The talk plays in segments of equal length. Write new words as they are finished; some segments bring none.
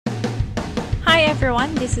Hi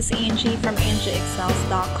everyone, this is Angie from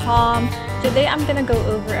angieexcels.com. Today I'm gonna go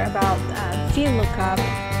over about Vlookup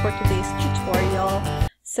for today's tutorial.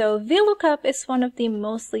 So Vlookup is one of the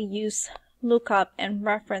mostly used lookup and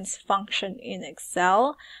reference function in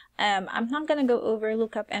Excel. I'm not gonna go over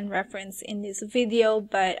lookup and reference in this video,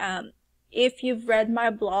 but if you've read my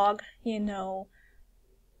blog, you know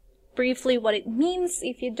briefly what it means.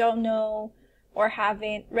 If you don't know or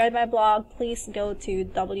haven't read my blog, please go to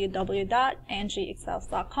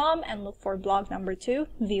www.angieexcels.com and look for blog number 2,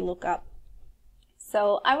 Vlookup.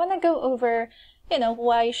 So I want to go over,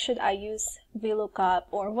 why should I use Vlookup,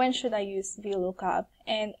 or when should I use Vlookup,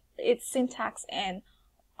 and its syntax and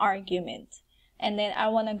argument. And then I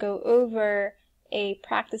want to go over a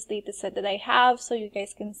practice data set that I have so you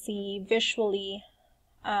guys can see visually,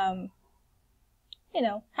 how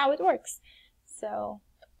it works. So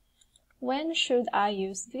when should I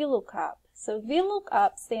use Vlookup? So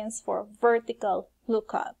Vlookup stands for vertical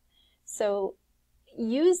lookup. So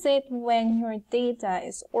use it when your data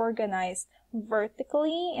is organized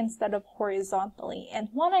vertically instead of horizontally. And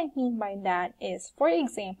what I mean by that is, for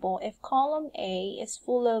example, if column A is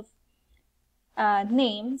full of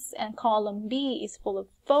names and column B is full of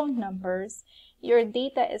phone numbers, your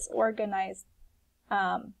data is organized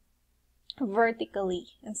vertically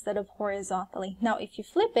instead of horizontally. Now if you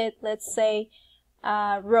flip it, let's say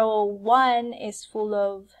row 1 is full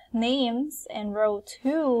of names and row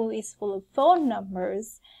 2 is full of phone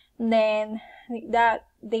numbers, then that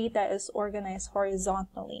data is organized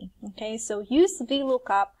horizontally. Okay, so use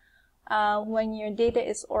Vlookup when your data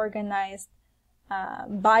is organized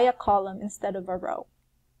by a column instead of a row.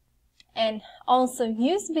 And also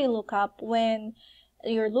use Vlookup when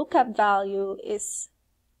your lookup value is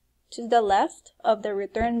to the left of the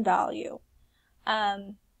return value.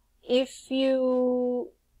 If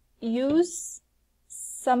you use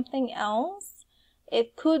something else,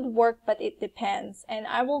 it could work, but it depends. And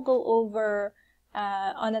I will go over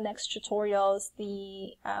on the next tutorials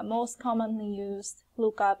the most commonly used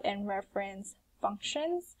lookup and reference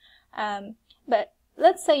functions. But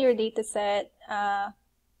let's say your data set,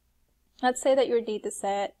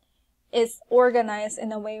 is organized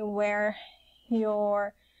in a way where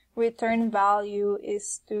your return value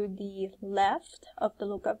is to the left of the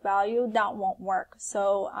lookup value. That won't work.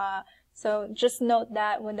 So just note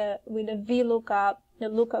that with the Vlookup, the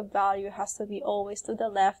lookup value has to be always to the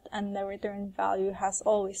left, and the return value has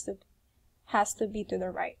to be to the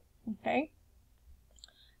right. Okay.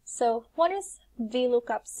 So what is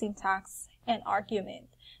Vlookup syntax and argument?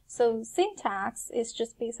 So syntax is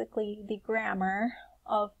just basically the grammar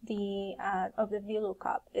of the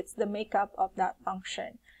Vlookup. It's the makeup of that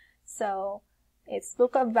function. So it's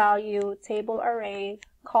lookup value, table array,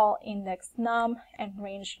 call index num, and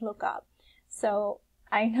range lookup. So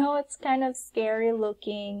I know it's kind of scary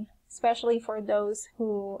looking, especially for those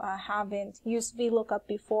who haven't used Vlookup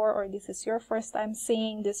before, or this is your first time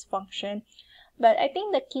seeing this function. But I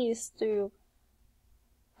think the key is to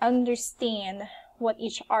understand what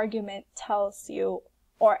each argument tells you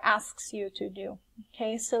or asks you to do.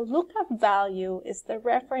 Okay, so lookup value is the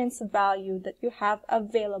reference value that you have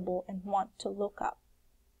available and want to look up.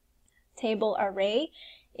 Table array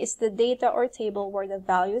is the data or table where the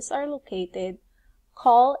values are located.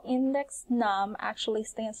 Call index num actually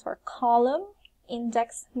stands for column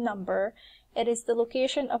index number. It is the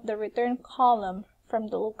location of the return column from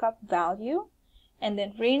the lookup value. And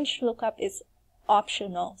then range lookup is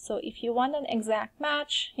optional. So if you want an exact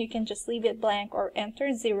match, you can just leave it blank or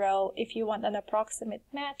enter 0. If you want an approximate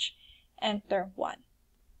match, enter 1.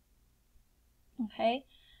 Okay,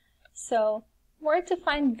 so where to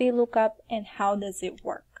find Vlookup and how does it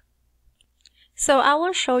work? So I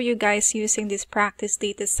will show you guys using this practice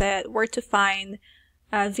data set where to find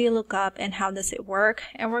Vlookup and how does it work.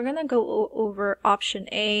 And we're gonna go over option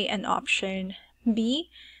A and option B.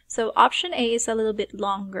 So option A is a little bit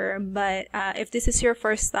longer, but if this is your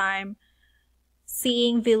first time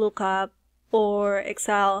seeing Vlookup or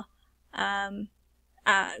Excel,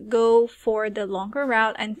 go for the longer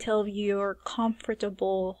route until you're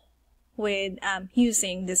comfortable with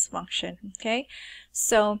using this function. Okay,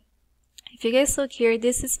 so if you guys look here,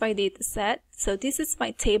 this is my data set. So this is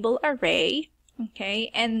my table array.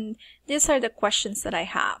 Okay, and these are the questions that I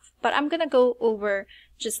have, but I'm gonna go over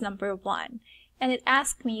just number 1. And it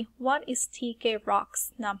asked me, what is TK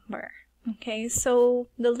Rock's number? Okay, so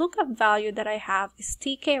the lookup value that I have is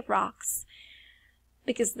TK Rock's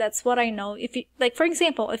because that's what I know. If you, like, for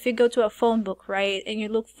example, if you go to a phone book, right, and you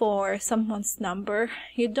look for someone's number,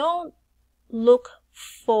 you don't look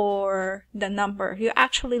for the number. You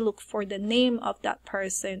actually look for the name of that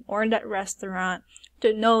person or that restaurant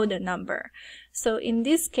to know the number. So in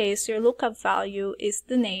this case, your lookup value is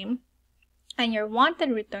the name, and your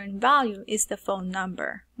wanted return value is the phone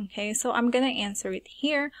number. Okay, so I'm gonna answer it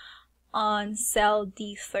here on cell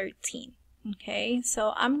D13. Okay,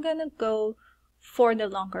 so I'm gonna go for the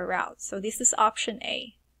longer route. So this is option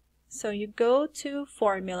A. So you go to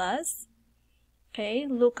formulas, okay,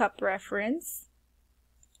 lookup reference,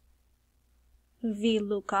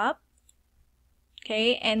 Vlookup,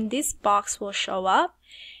 okay, and this box will show up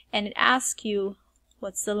and it asks you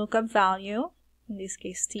what's the lookup value, in this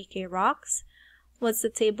case TK rocks, what's the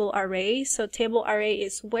table array. So table array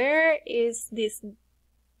is where is this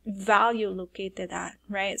value located at,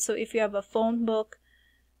 right? So if you have a phone book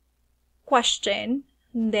question,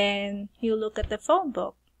 then you look at the phone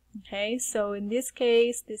book. Okay, so in this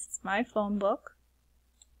case, this is my phone book.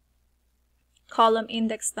 Column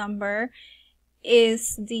index number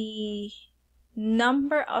is the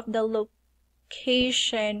number of the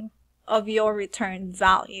location of your return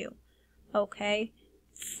value, okay,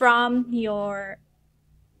 from your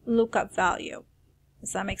lookup value.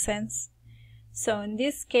 Does that make sense? So in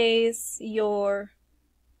this case, your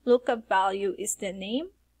lookup value is the name,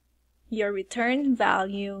 your return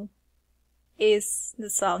value is the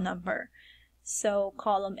cell number. So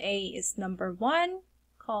column A is number 1,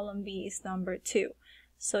 column B is number 2.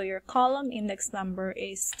 So your column index number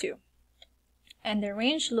is 2. And the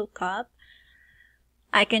range lookup,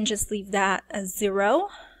 I can just leave that as 0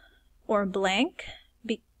 or blank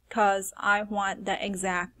because I want the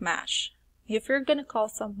exact match. If you're going to call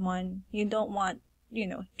someone, you don't want,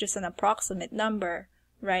 just an approximate number,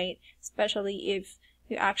 right? Especially if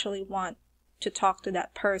you actually want to talk to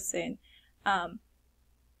that person.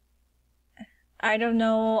 I don't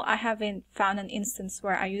know, I haven't found an instance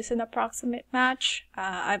where I use an approximate match.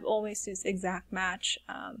 I've always used exact match,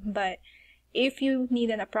 but if you need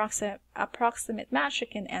an approximate match, you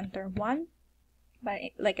can enter 1. But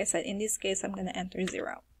like I said, in this case, I'm going to enter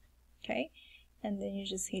 0. Okay, and then you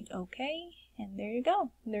just hit OK, and there you go.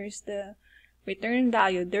 There's the return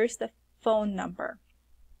value. There's the phone number.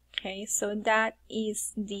 Okay, so that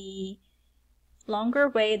is the longer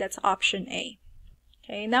way. That's option A.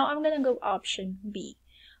 Okay, now I'm going to go option B.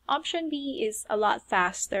 Option B is a lot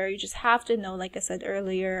faster. You just have to know, like I said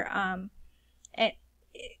earlier,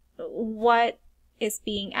 what is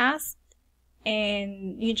being asked,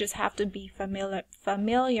 and you just have to be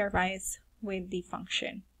familiarized with the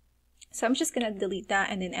function. So I'm just going to delete that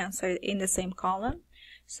and then answer it in the same column.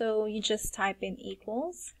 So you just type in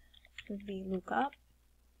equals Vlookup,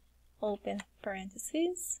 open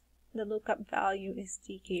parentheses, the lookup value is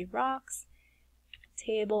TK rocks,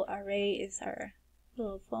 table array is our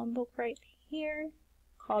little phone book right here,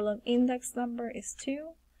 column index number is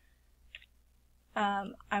 2.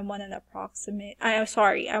 I want an I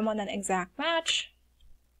want an exact match,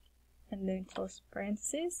 and then close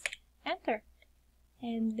parentheses, enter.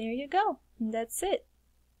 And there you go. That's it.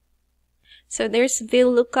 So there's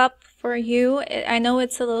Vlookup for you. I know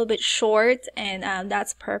it's a little bit short, and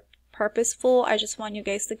that's purposeful. I just want you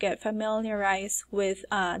guys to get familiarized with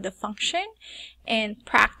the function and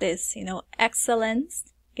practice.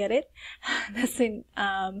 Excellence. Get it? Doesn't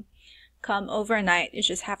come overnight. You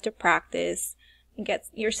just have to practice and get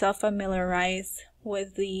yourself familiarized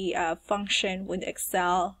with the function with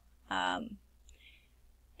Excel.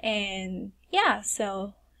 And yeah,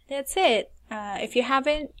 so that's it. If you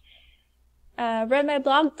haven't read my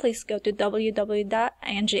blog, please go to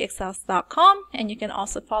www.angieexcels.com, and you can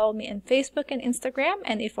also follow me on Facebook and Instagram.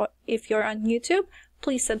 And if you're on YouTube,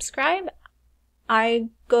 please subscribe. I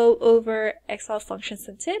go over Excel functions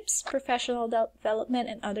and tips, professional development,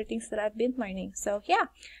 and other things that I've been learning. So yeah,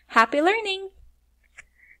 happy learning!